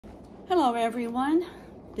Hello everyone,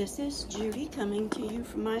 this is Judy coming to you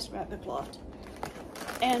from my scrapbook loft.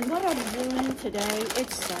 And what I'm doing today,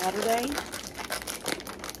 it's Saturday.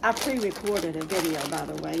 I pre-recorded a video, by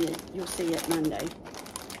the way, you'll see it Monday.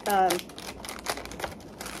 I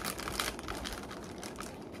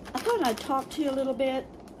thought I'd talk to you a little bit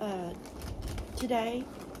today,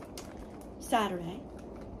 Saturday,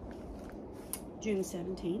 June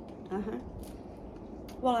 17th.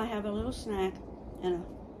 Well, I have a little snack and a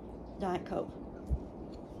Diet Coke,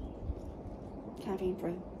 caffeine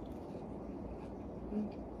free.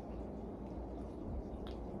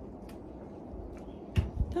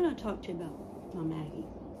 Thought I'd talk to you about my Maggie.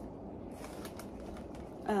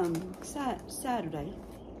 Saturday,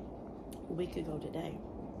 a week ago today,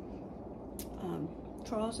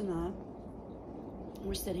 Charles and I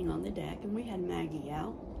were sitting on the deck, and we had Maggie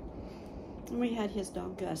out, and we had his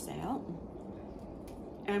dog Gus out,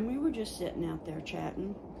 and we were just sitting out there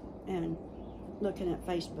chatting and looking at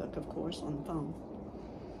Facebook, of course, on the phone.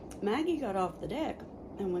 Maggie got off the deck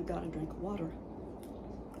and we got a drink of water.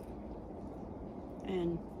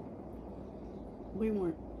 And we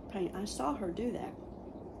weren't paying, I saw her do that,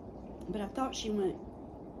 but I thought she went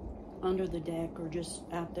under the deck or just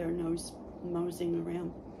out there moseying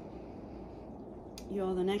around.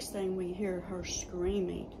 Y'all, the next thing we hear her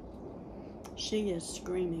screaming. She is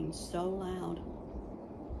screaming so loud.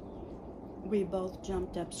 We both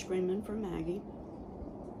jumped up screaming for Maggie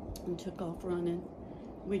and took off running.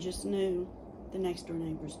 We just knew the next door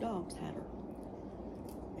neighbor's dogs had her,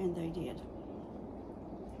 and they did.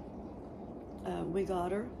 We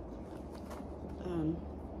got her.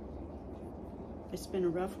 It's been a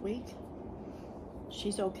rough week.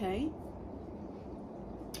 She's okay.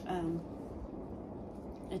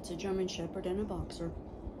 It's a German Shepherd and a Boxer.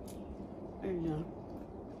 And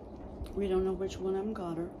we don't know which one of them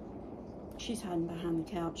got her. She's hiding behind the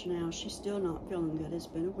couch now. She's still not feeling good. It's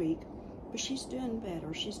been a week, but she's doing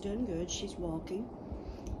better. She's doing good. She's walking.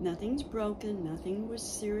 Nothing's broken. Nothing was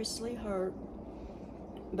seriously hurt,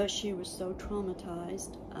 but she was so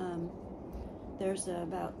traumatized. There's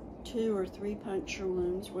about 2 or 3 puncture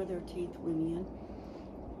wounds where their teeth went in,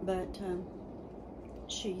 but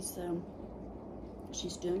she's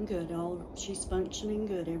doing good. She's functioning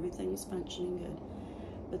good. Everything's functioning good.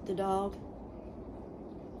 But the dog,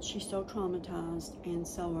 she's so traumatized, and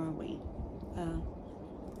so are we.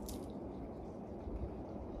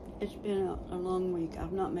 It's been a long week.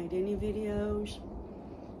 I've not made any videos.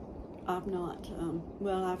 I've not,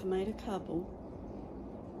 well, I've made a couple,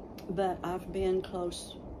 but I've been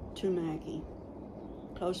close to Maggie,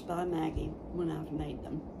 close by Maggie when I've made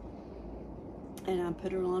them. And I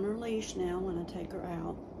put her on her leash now when I take her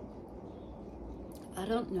out. I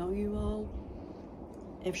don't know, you all,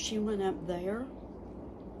 if she went up there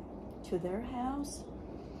to their house,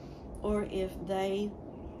 or if they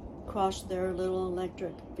crossed their little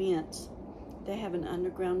electric fence. They have an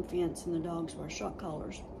underground fence, and the dogs wear shock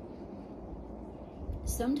collars.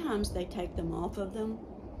 Sometimes they take them off of them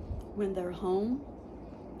when they're home,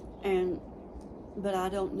 but I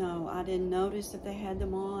don't know. I didn't notice that they had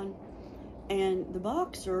them on. And the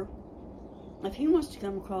Boxer, if he wants to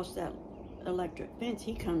come across that electric fence,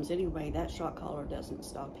 he comes anyway. That shock collar doesn't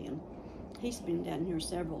stop him. He's been down here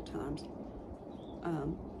several times.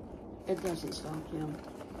 It doesn't stop him.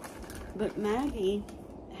 But Maggie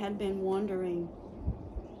had been wandering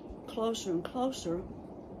closer and closer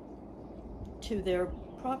to their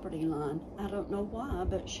property line. I don't know why,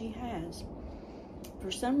 but she has.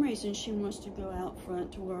 For some reason, she wants to go out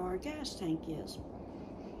front to where our gas tank is,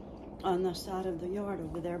 on the side of the yard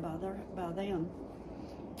over there by them.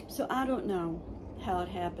 So I don't know how it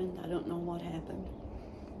happened. I don't know what happened.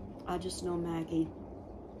 I just know Maggie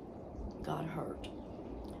got hurt.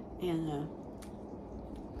 And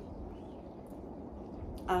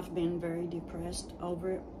I've been very depressed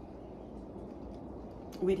over it.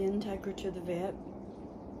 We didn't take her to the vet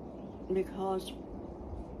because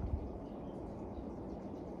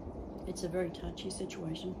it's a very touchy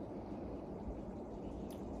situation.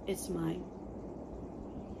 It's my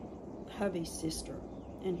hubby's sister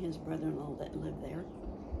and his brother-in-law that live there.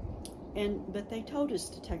 But they told us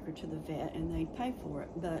to take her to the vet and they'd pay for it,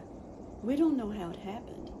 but we don't know how it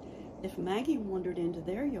happened. If Maggie wandered into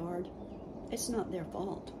their yard, it's not their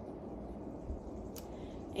fault.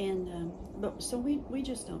 And so we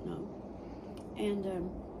just don't know.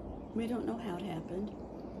 And we don't know how it happened.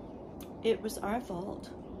 It was our fault.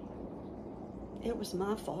 It was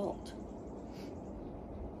my fault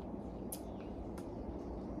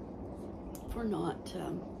for not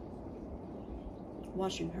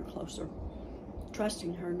watching her closer,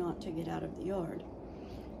 trusting her not to get out of the yard.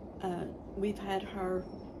 We've had her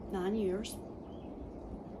 9 years,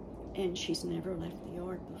 and she's never left the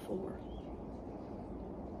yard before.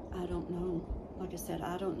 I don't know. Like I said,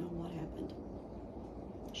 I don't know what happened.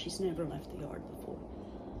 She's never left the yard before.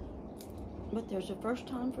 But there's a first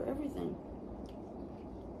time for everything.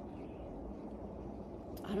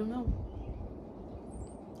 I don't know.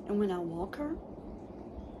 And when I walk her,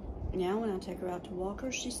 now when I take her out to walk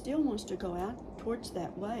her, she still wants to go out towards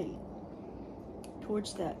that way.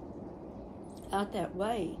 Out that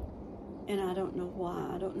way. And I don't know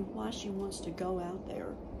why. I don't know why she wants to go out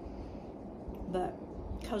there. But,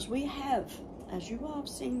 because we have, as you all have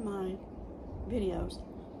seen my videos,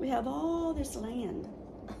 we have all this land.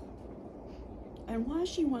 And why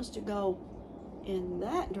she wants to go in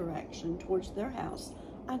that direction towards their house,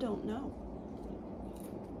 I don't know.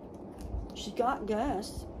 She got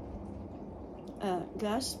Gus.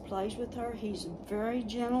 Gus plays with her. He's very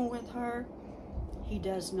gentle with her. He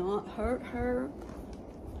does not hurt her.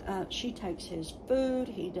 She takes his food.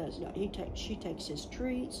 He does not. She takes his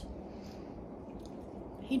treats.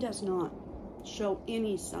 He does not show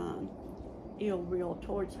any sign ill will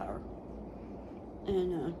towards her.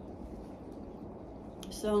 And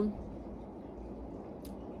so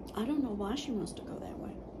I don't know why she wants to go that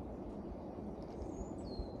way.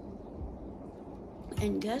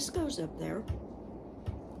 And Gus goes up there,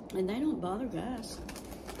 and they don't bother Gus.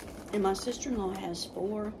 And my sister-in-law has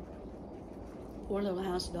four little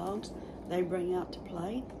house dogs they bring out to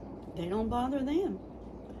play. They don't bother them.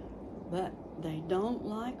 But they don't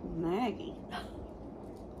like Maggie.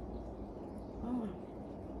 Oh.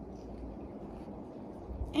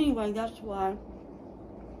 Anyway, that's why,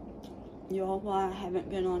 y'all, why I haven't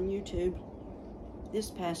been on YouTube this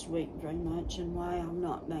past week very much, and why I've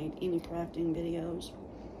not made any crafting videos.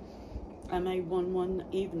 I made one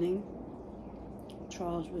evening.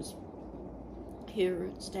 Charles was here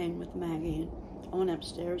staying with Maggie, and I went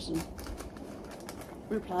upstairs and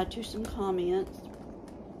replied to some comments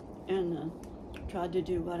and tried to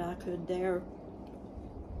do what I could there.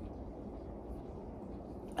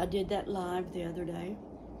 I did that live the other day.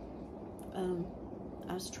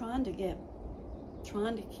 I was trying to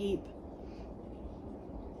keep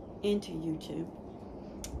into YouTube,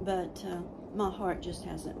 but my heart just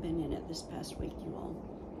hasn't been in it this past week, you all.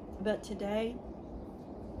 But today,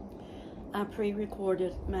 I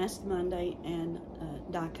pre-recorded Mask Monday and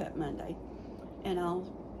Die Cut Monday, and I'll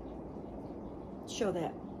show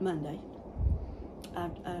that Monday.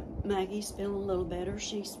 Maggie's feeling a little better.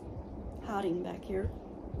 She's hiding back here.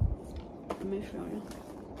 Let me show you.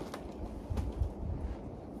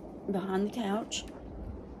 Behind the couch.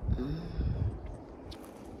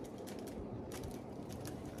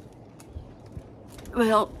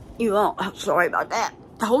 Well, you all, oh, sorry about that.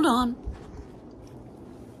 Hold on.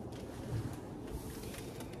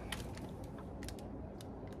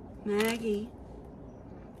 Maggie,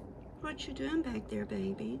 what you doing back there,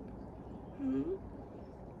 baby?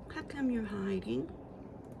 How come you're hiding?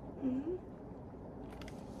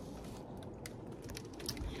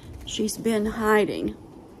 She's been hiding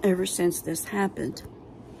ever since this happened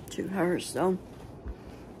to her, so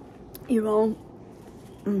you all,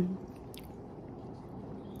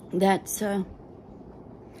 that's,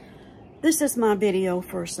 this is my video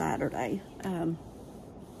for Saturday. I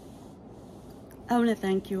want to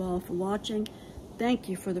thank you all for watching. Thank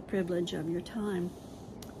you for the privilege of your time.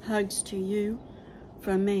 Hugs to you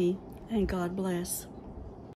from me, and God bless.